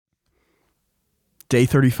Day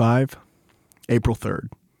 35, April 3rd.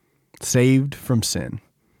 Saved from sin.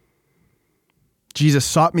 Jesus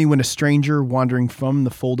sought me when a stranger wandering from the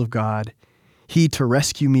fold of God. He, to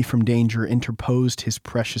rescue me from danger, interposed his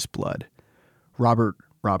precious blood. Robert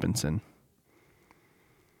Robinson.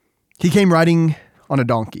 He came riding on a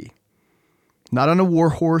donkey. Not on a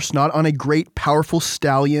war horse, not on a great powerful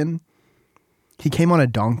stallion. He came on a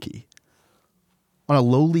donkey. On a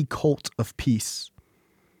lowly colt of peace.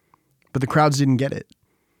 But the crowds didn't get it.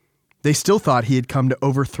 They still thought he had come to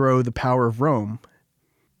overthrow the power of Rome.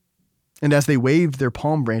 And as they waved their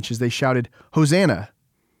palm branches, they shouted, "Hosanna!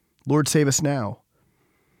 Lord, save us now."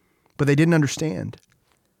 But they didn't understand.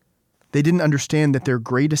 They didn't understand that their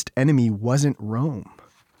greatest enemy wasn't Rome,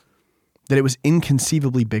 that it was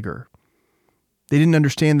inconceivably bigger. They didn't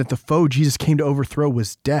understand that the foe Jesus came to overthrow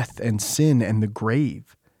was death and sin and the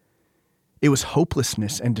grave. It was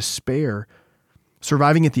hopelessness and despair,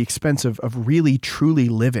 surviving at the expense of really, truly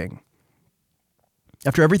living.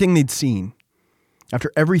 After everything they'd seen,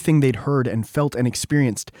 after everything they'd heard and felt and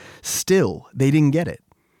experienced, still they didn't get it.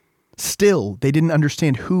 Still, they didn't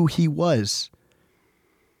understand who he was.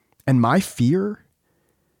 And my fear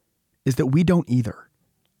is that we don't either.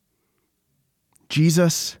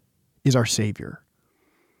 Jesus is our Savior.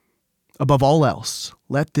 Above all else,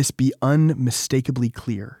 let this be unmistakably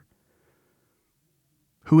clear.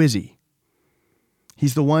 Who is he?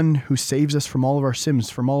 He's the one who saves us from all of our sins,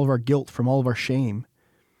 from all of our guilt, from all of our shame.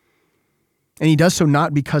 And he does so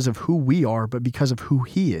not because of who we are, but because of who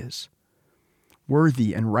he is.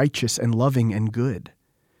 Worthy and righteous and loving and good.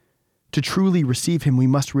 To truly receive him, we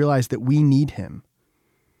must realize that we need him.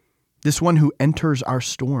 This one who enters our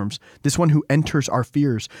storms, this one who enters our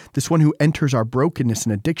fears, this one who enters our brokenness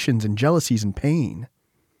and addictions and jealousies and pain.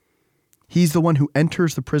 He's the one who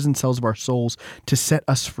enters the prison cells of our souls to set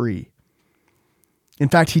us free. In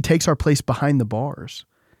fact, he takes our place behind the bars.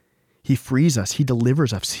 He frees us. He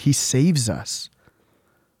delivers us. He saves us.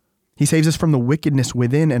 He saves us from the wickedness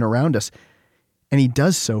within and around us, and he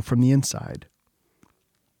does so from the inside.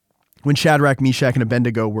 When Shadrach, Meshach, and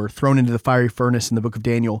Abednego were thrown into the fiery furnace in the book of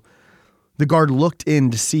Daniel, the guard looked in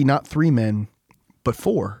to see not 3 men, but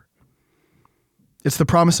 4. It's the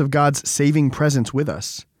promise of God's saving presence with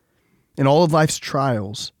us in all of life's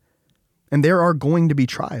trials, and there are going to be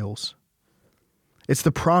trials. It's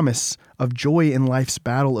the promise of joy in life's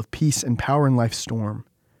battle, of peace and power in life's storm.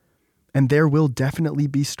 And there will definitely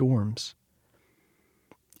be storms.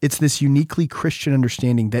 It's this uniquely Christian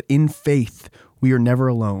understanding that in faith, we are never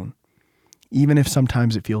alone, even if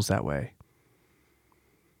sometimes it feels that way.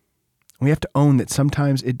 We have to own that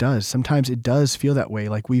sometimes it does. Sometimes it does feel that way,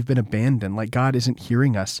 like we've been abandoned, like God isn't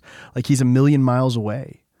hearing us, like he's a million miles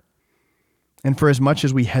away. And for as much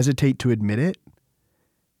as we hesitate to admit it,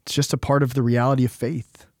 it's just a part of the reality of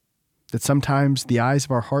faith that sometimes the eyes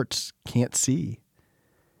of our hearts can't see.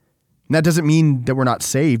 And that doesn't mean that we're not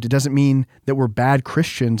saved. It doesn't mean that we're bad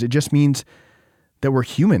Christians. It just means that we're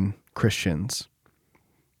human Christians.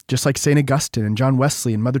 Just like St. Augustine and John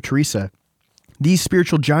Wesley and Mother Teresa, these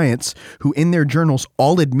spiritual giants who in their journals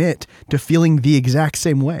all admit to feeling the exact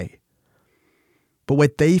same way. But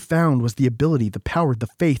what they found was the ability, the power, the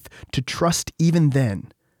faith to trust even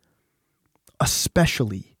then,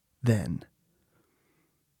 especially then,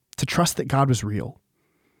 to trust that God was real,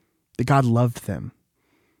 that God loved them,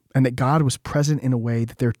 and that God was present in a way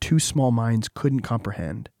that their 2 small minds couldn't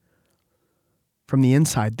comprehend. From the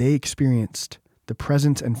inside, they experienced the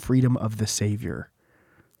presence and freedom of the Savior.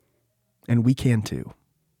 And we can too.